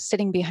is,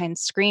 sitting behind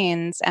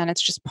screens, and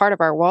it's just part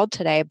of our world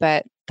today,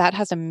 but that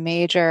has a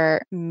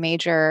major,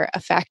 major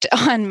effect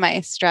on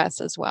my stress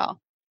as well.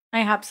 I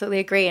absolutely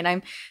agree. And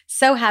I'm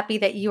so happy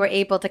that you were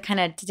able to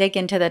kind of dig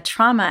into the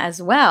trauma as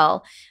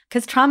well,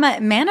 because trauma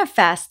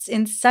manifests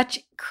in such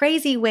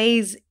crazy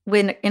ways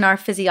in our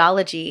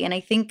physiology. And I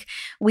think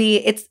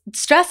it's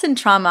stress and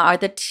trauma are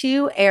the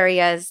two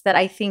areas that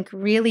I think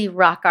really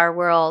rock our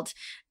world,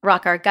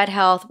 rock our gut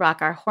health,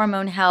 rock our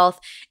hormone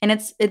health. And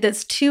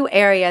it's two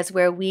areas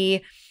where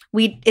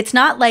it's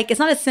not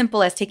as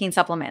simple as taking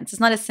supplements. It's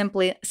not as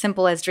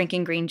simple as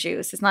drinking green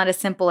juice. It's not as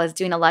simple as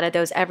doing a lot of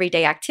those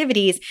everyday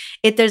activities.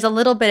 There's a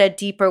little bit of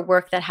deeper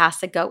work that has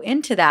to go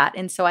into that.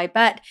 And so I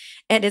bet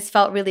it has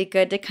felt really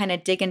good to kind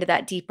of dig into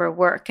that deeper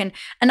work. And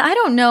I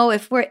don't know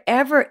if we're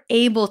ever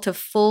able to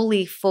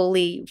fully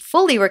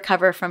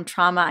recover from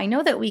trauma. I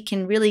know that we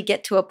can really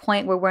get to a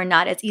point where we're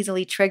not as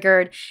easily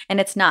triggered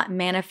and it's not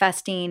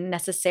manifesting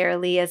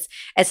necessarily as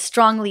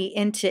strongly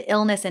into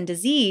illness and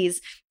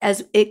disease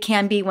as it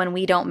can be when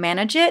we don't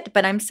manage it.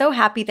 But I'm so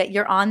happy that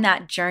you're on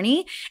that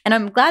journey. And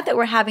I'm glad that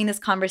we're having this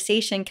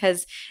conversation,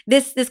 because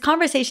this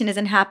conversation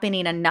isn't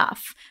happening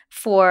enough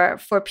for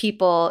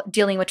people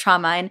dealing with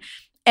trauma.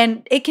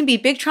 And it can be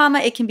big trauma,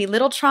 it can be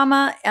little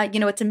trauma.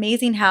 It's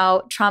amazing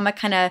how trauma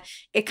kind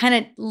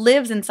of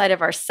lives inside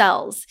of our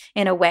cells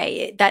in a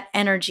way. That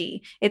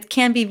energy, it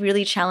can be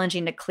really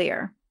challenging to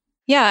clear.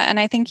 Yeah. And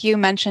I think you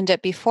mentioned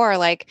it before,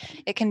 like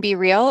it can be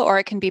real or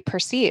it can be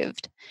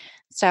perceived.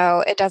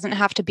 So it doesn't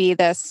have to be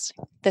this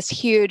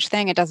huge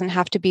thing. It doesn't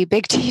have to be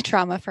big T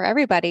trauma for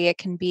everybody. It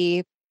can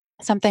be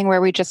something where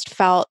we just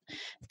felt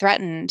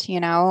threatened,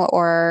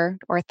 or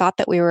thought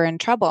that we were in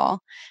trouble.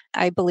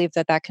 I believe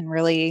that can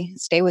really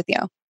stay with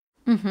you.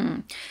 Mm-hmm.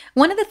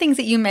 One of the things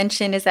that you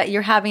mentioned is that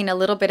you're having a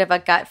little bit of a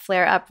gut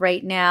flare up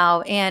right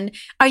now. And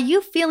are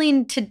you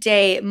feeling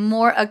today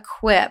more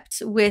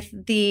equipped with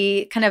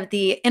the kind of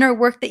the inner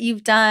work that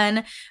you've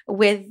done,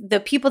 with the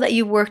people that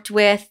you worked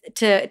with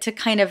to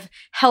kind of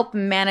help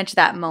manage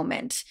that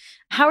moment?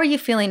 How are you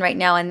feeling right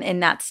now in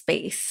that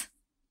space?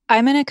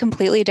 I'm in a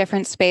completely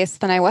different space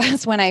than I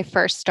was when I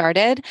first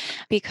started,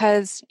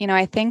 because,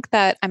 I think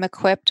that I'm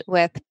equipped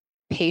with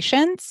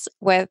patience,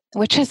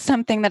 which is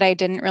something that I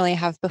didn't really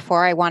have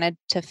before. I wanted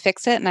to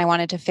fix it and I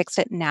wanted to fix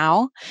it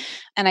now.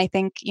 And I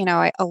think,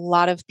 a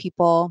lot of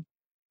people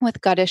with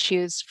gut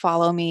issues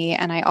follow me,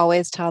 and I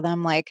always tell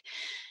them, like,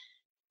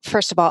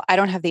 first of all, I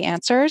don't have the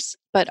answers,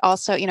 but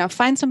also,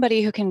 find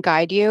somebody who can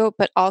guide you,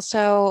 but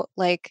also,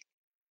 like,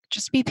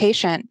 just be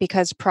patient,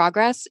 because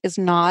progress is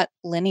not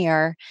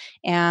linear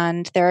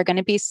and there are going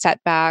to be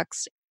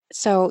setbacks.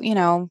 So,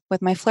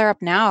 with my flare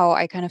up now,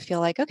 I kind of feel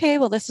like, okay,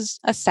 well, this is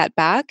a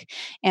setback.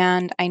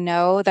 And I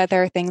know that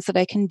there are things that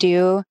I can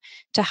do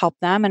to help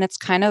them. And it's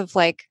kind of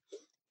like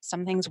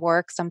some things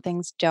work, some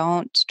things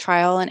don't,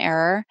 trial and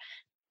error.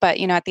 But,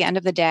 at the end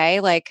of the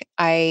day, like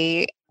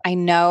I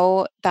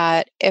know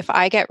that if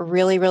I get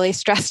really, really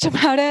stressed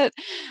about it,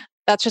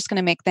 that's just going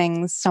to make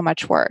things so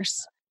much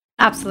worse.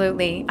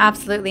 Absolutely.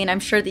 Absolutely. And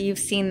I'm sure that you've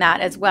seen that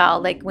as well.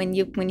 Like when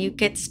you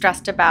get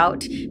stressed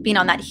about being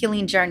on that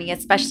healing journey,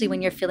 especially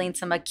when you're feeling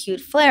some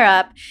acute flare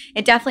up,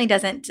 it definitely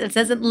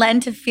doesn't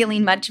lend to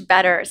feeling much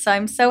better. So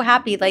I'm so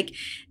happy. Like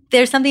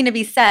there's something to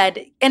be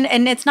said. And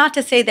it's not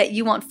to say that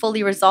you won't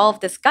fully resolve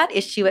this gut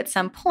issue at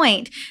some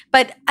point,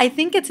 but I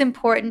think it's an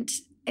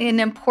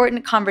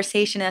important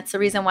conversation. That's the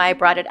reason why I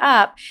brought it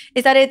up,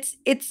 is that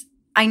it's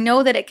I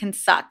know that it can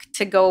suck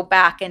to go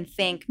back and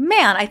think,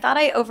 man, I thought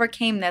I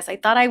overcame this. I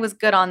thought I was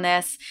good on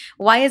this.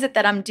 Why is it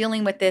that I'm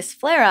dealing with this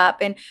flare up?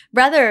 And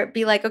rather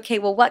be like, okay,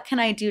 well, what can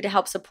I do to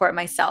help support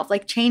myself?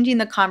 Like changing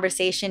the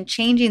conversation,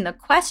 changing the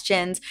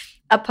questions,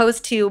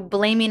 opposed to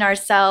blaming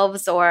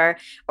ourselves or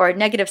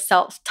negative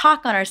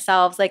self-talk on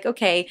ourselves. Like,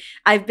 okay,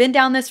 I've been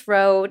down this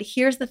road.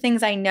 Here's the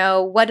things I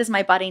know. What does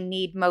my body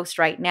need most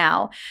right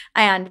now?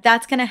 And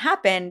that's going to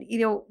happen,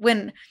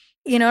 when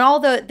all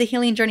the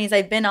healing journeys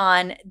I've been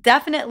on,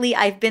 definitely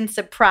I've been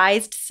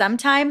surprised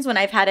sometimes when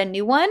I've had a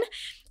new one,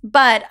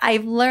 but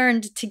I've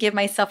learned to give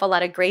myself a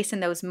lot of grace in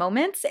those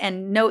moments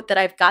and note that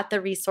I've got the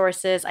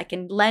resources I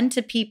can lend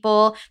to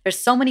people. There's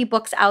so many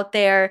books out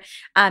there,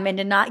 and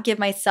to not give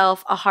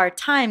myself a hard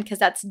time, because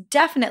that's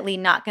definitely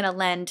not going to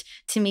lend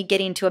to me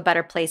getting to a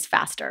better place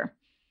faster.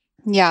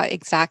 Yeah,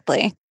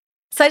 exactly.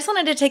 So I just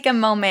wanted to take a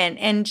moment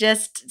and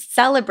just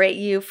celebrate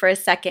you for a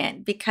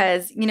second,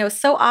 because,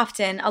 so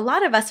often a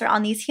lot of us are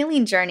on these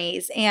healing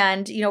journeys,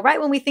 and,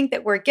 right when we think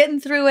that we're getting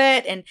through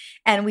it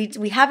and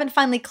we haven't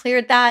finally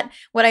cleared that,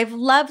 what I've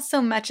loved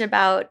so much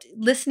about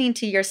listening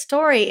to your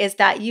story is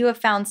that you have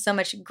found so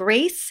much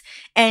grace,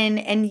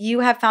 and you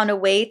have found a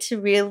way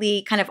to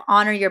really kind of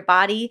honor your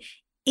body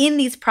in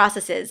these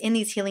processes, in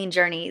these healing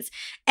journeys.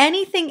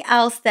 Anything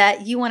else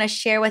that you want to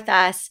share with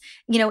us,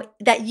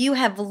 that you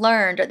have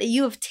learned or that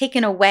you have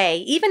taken away,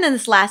 even in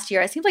this last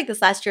year? It seems like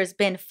this last year has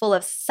been full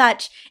of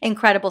such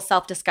incredible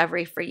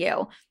self-discovery for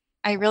you.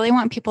 I really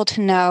want people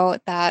to know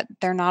that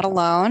they're not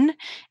alone.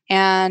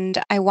 And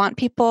I want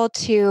people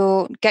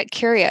to get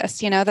curious.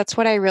 That's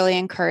what I really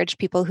encourage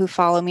people who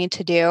follow me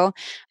to do.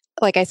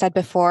 Like I said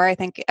before, I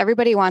think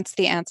everybody wants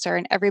the answer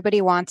and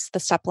everybody wants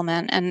the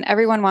supplement and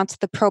everyone wants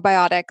the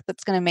probiotic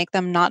that's going to make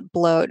them not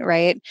bloat,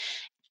 right?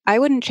 I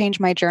wouldn't change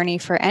my journey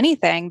for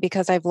anything,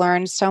 because I've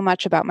learned so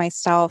much about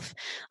myself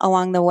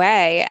along the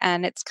way.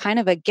 And it's kind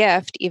of a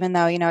gift, even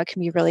though, it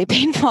can be really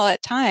painful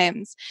at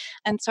times.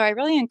 And so I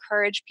really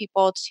encourage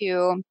people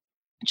to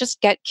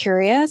just get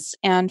curious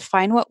and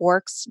find what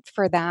works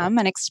for them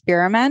and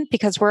experiment,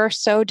 because we're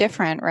so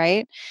different,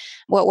 right?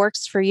 What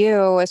works for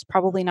you is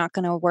probably not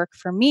going to work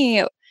for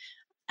me.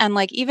 And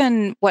like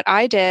even what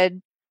I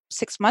did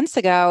 6 months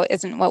ago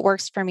isn't what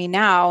works for me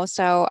now.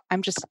 So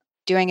I'm just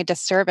doing a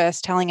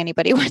disservice telling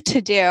anybody what to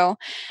do.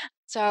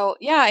 So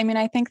yeah,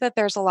 I think that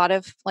there's a lot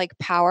of like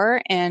power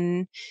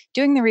in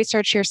doing the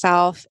research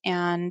yourself,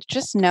 and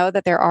just know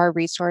that there are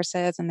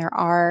resources and there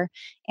are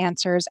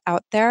answers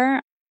out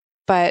there.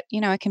 But,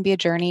 it can be a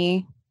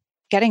journey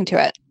getting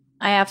to it.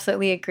 I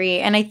absolutely agree.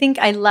 And I think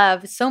I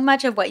love so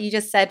much of what you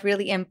just said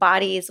really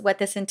embodies what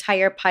this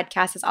entire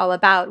podcast is all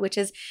about, which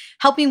is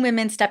helping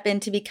women step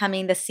into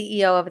becoming the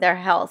CEO of their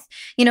health.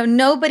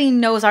 Nobody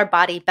knows our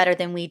body better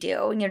than we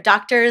do.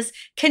 Doctors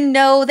can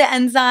know the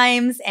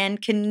enzymes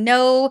and can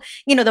know,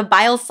 the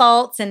bile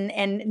salts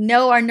and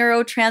know our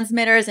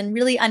neurotransmitters and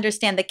really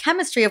understand the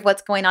chemistry of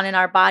what's going on in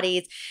our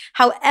bodies.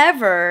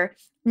 However,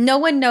 no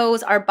one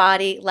knows our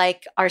body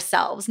like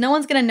ourselves. No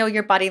one's going to know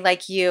your body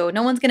like you.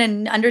 No one's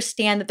going to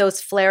understand that those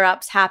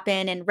flare-ups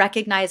happen and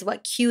recognize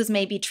what cues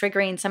may be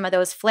triggering some of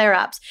those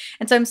flare-ups.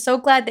 And so I'm so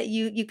glad that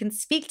you can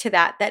speak to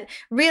that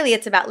really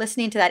it's about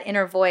listening to that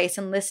inner voice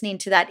and listening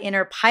to that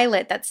inner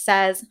pilot that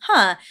says,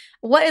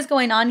 what is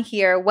going on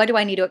here? What do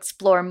I need to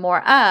explore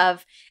more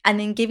of? And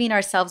then giving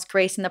ourselves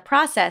grace in the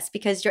process,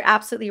 because you're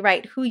absolutely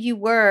right. Who you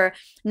were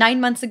 9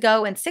 months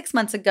ago and 6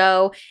 months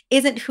ago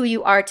isn't who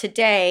you are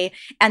today.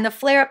 And the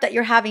flare up that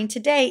you're having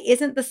today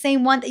isn't the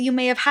same one that you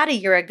may have had a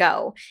year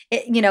ago,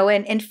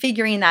 and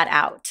figuring that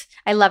out.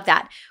 I love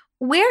that.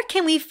 Where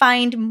can we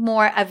find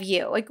more of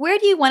you? Where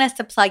do you want us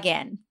to plug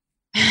in?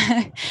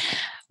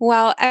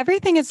 Well,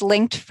 everything is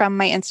linked from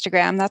my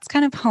Instagram. That's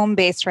kind of home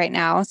base right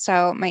now.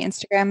 So my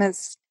Instagram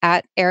is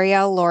at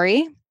Arielle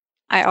Lorre.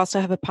 I also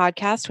have a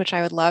podcast, which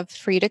I would love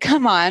for you to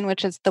come on,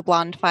 which is the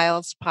Blonde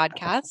Files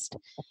podcast,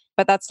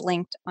 but that's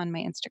linked on my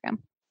Instagram.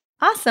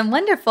 Awesome.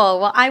 Wonderful.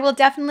 Well,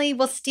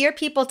 we'll steer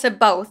people to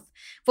both.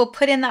 We'll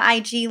put in the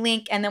IG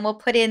link and then we'll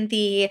put in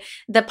the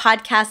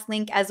podcast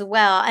link as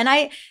well. And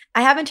I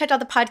haven't checked out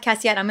the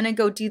podcast yet. I'm going to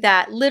go do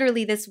that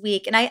literally this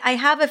week. And I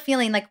have a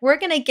feeling like we're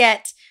going to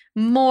get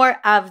more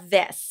of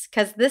this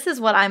because this is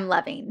what I'm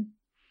loving.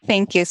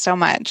 Thank you so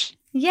much.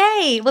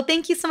 Yay. Well,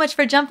 thank you so much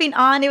for jumping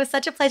on. It was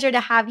such a pleasure to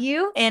have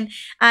you. And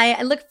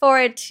I look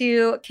forward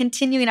to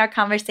continuing our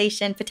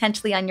conversation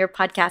potentially on your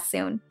podcast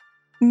soon.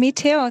 Me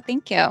too.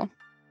 Thank you.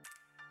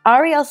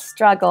 Arielle's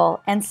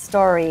struggle and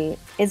story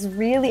is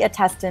really a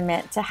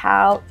testament to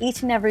how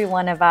each and every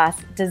one of us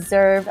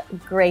deserve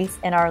grace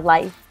in our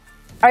life.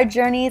 Our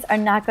journeys are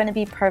not going to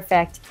be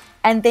perfect,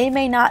 and they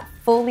may not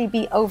fully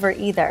be over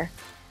either.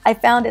 I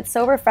found it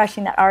so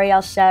refreshing that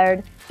Arielle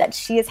shared that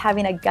she is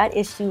having a gut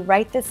issue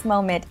right this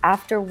moment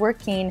after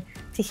working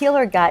to heal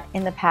her gut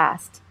in the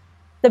past.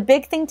 The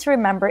big thing to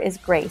remember is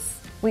grace.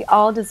 We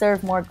all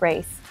deserve more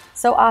grace.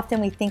 So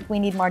often we think we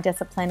need more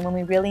discipline when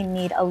we really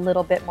need a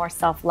little bit more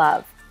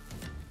self-love.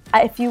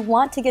 If you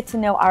want to get to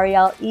know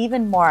Arielle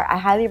even more, I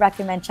highly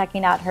recommend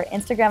checking out her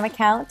Instagram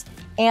account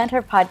and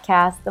her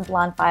podcast, The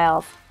Blonde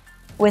Files,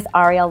 with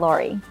Arielle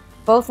Lorre.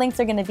 Both links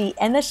are going to be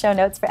in the show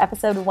notes for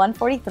episode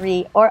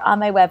 143 or on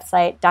my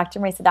website,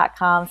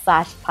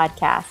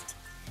 drmarisa.com/podcast.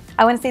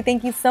 I want to say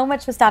thank you so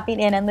much for stopping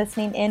in and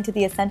listening in to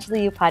the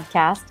Essentially You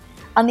podcast.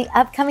 On the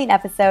upcoming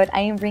episode, I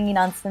am bringing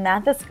on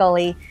Samantha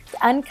Scully to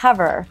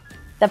uncover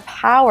the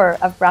power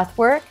of breath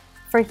work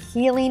for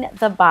healing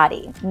the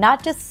body.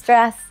 Not just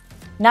stress,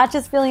 not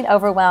just feeling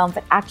overwhelmed,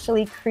 but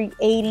actually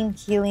creating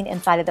healing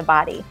inside of the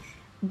body.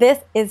 This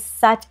is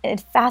such a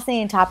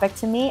fascinating topic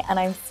to me, and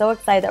I'm so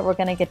excited that we're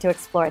going to get to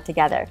explore it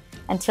together.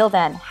 Until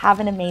then,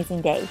 have an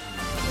amazing day.